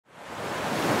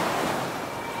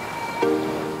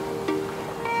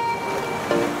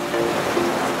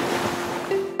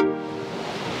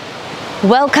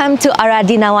Welcome to Ara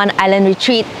Dinawan Island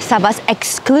Retreat, Sabah's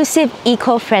exclusive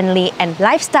eco-friendly and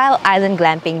lifestyle island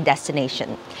glamping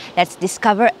destination. Let's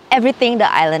discover everything the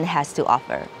island has to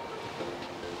offer.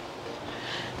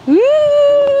 Woo!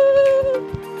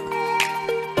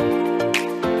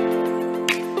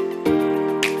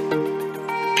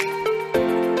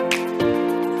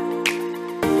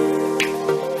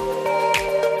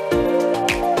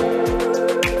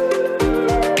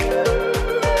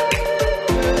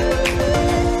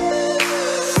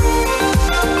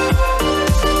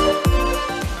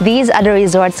 These are the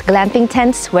resort's glamping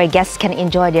tents where guests can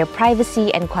enjoy their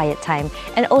privacy and quiet time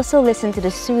and also listen to the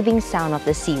soothing sound of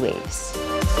the sea waves.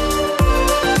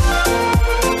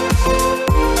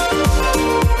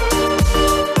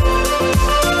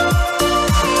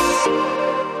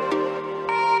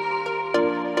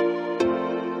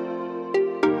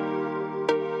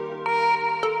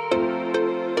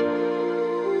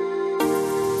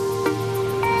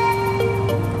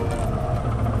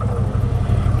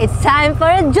 It's time for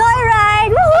a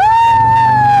joyride! Woohoo!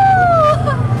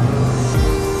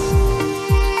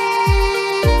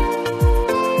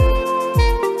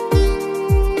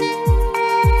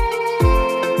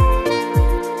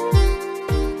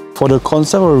 For the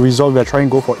concept of a resort, we are trying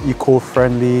to go for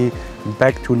eco-friendly,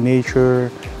 back to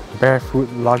nature, barefoot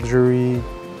luxury,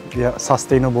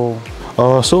 sustainable.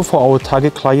 So for our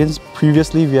target clients,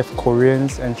 previously we have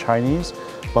Koreans and Chinese,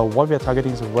 but what we are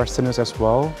targeting is Westerners as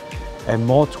well, and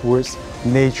more towards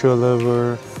nature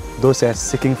lover, those that are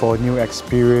seeking for a new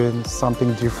experience,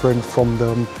 something different from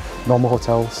the normal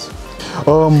hotels.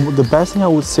 The best thing I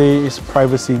would say is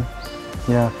privacy.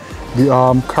 Yeah,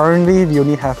 currently we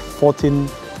only have 14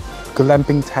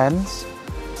 glamping tents,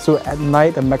 so at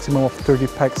night a maximum of 30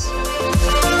 packs.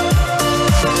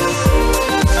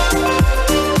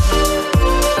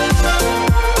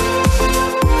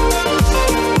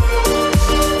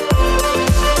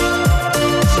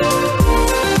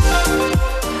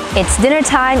 It's dinner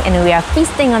time and we are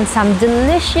feasting on some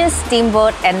delicious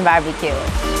steamboat and barbecue.